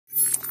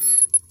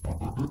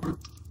Yo,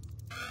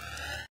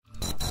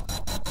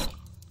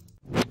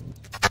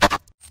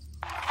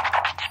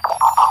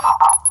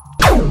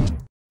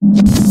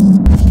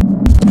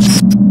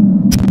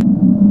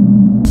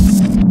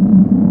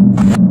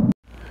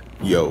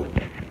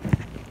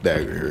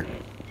 Dagger here,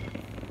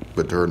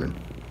 returning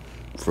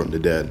from the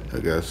dead, I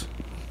guess.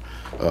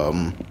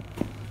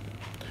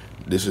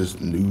 This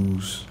is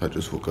news. I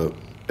just woke up.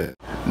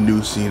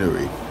 New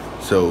scenery.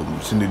 So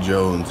Sidney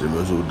Jones and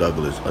Rasul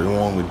Douglas,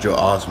 along with Joe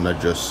Osmond I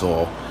just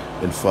saw,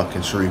 and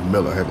fucking Sharif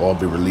Miller have all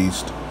been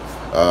released.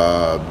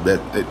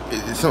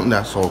 It's something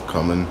that I saw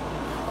coming.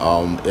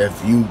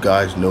 If you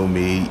guys know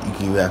me, you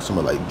can even ask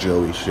someone like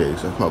Joey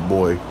Shakes. That's my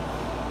boy.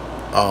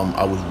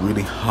 I was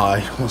really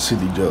high on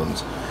Sidney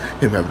Jones,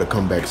 him having a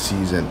comeback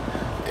season,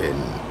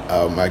 and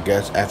I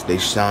guess after they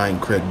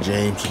signed Craig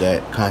James to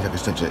that contract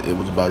extension, it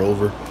was about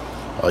over.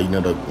 You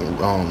know,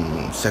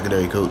 the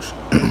secondary coach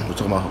was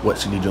talking about what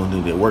Sidney Jones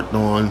needed to get worked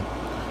on.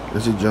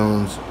 Sidney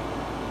Jones,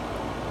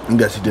 I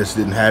guess he just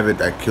didn't have it.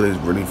 That Achilles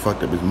really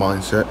fucked up his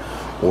mindset,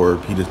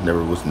 or he just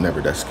was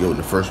never that skilled in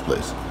the first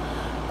place.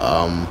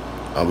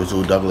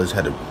 Rasul Douglas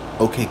had a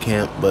okay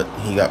camp, but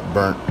he got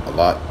burnt a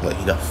lot. Like,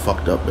 he got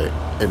fucked up by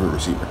every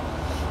receiver,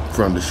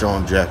 from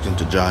Deshaun Jackson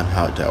to John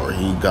Hightower.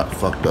 He got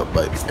fucked up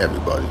by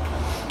everybody,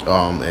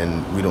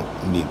 and we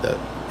don't need that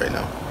right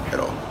now at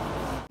all.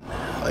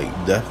 Like,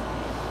 death,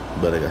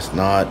 but I guess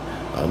not.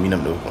 You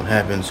never know what's gonna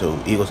happen. So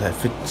Eagles had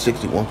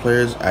 61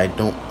 players. I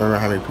don't remember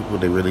how many people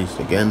they released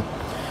again.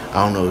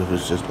 I don't know if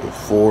it's just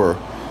 4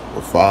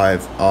 or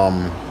 5.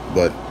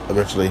 But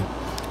eventually,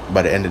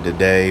 by the end of the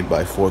day,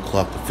 by 4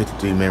 o'clock, the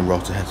 53-man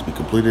roster has to be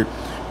completed.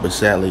 But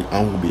sadly,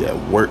 I'm gonna be at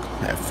work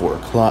at 4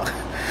 o'clock,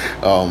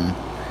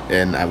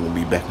 and I won't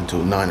be back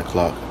until 9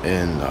 o'clock,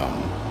 and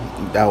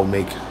that will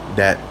make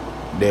that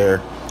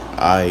there.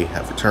 I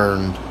have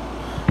returned.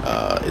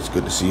 It's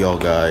good to see y'all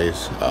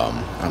guys.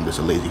 I'm just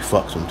a lazy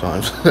fuck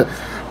sometimes.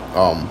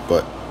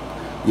 But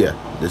yeah,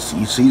 this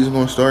season's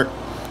gonna start,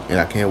 and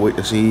I can't wait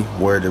to see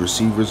where the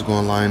receivers are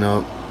gonna line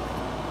up.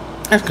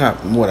 That's kind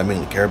of what I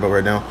mainly care about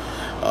right now.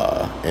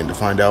 And to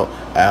find out,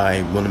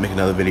 I'm gonna make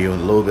another video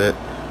in a little bit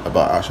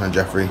about Alshon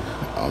Jeffrey.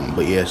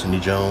 But yeah, Sidney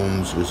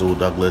Jones, Rasul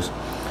Douglas.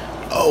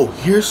 Oh,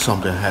 here's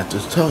something I had to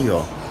tell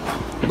y'all.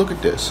 Look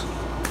at this.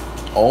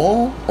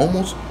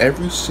 Almost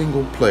every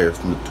single player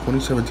from the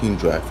 2017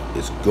 draft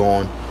is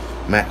gone.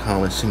 Matt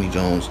Collins, Sidney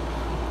Jones,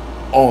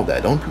 all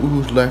that. The only people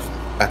who's left,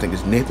 I think,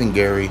 is Nathan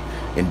Gary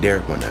and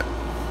Derek Barnett.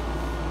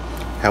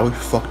 How he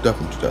fucked up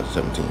in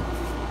 2017.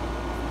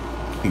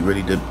 He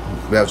really did.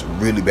 That was a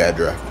really bad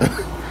draft.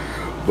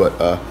 But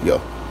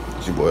yo,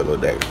 it's your boy Lil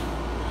Dagger,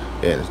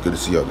 and it's good to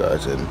see y'all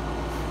guys, and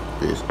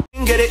peace.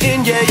 Get it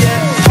in, yeah,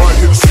 yeah. Might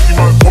hit the city,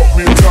 might pop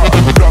me a tap.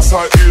 That's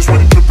how it is when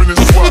you're dripping in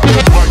swag.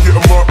 Might get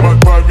a mark, might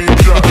buy me a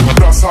jack.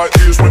 That's how it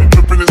is when you're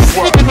dripping in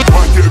swag.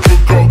 Might get a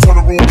good girl, turn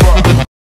her all back.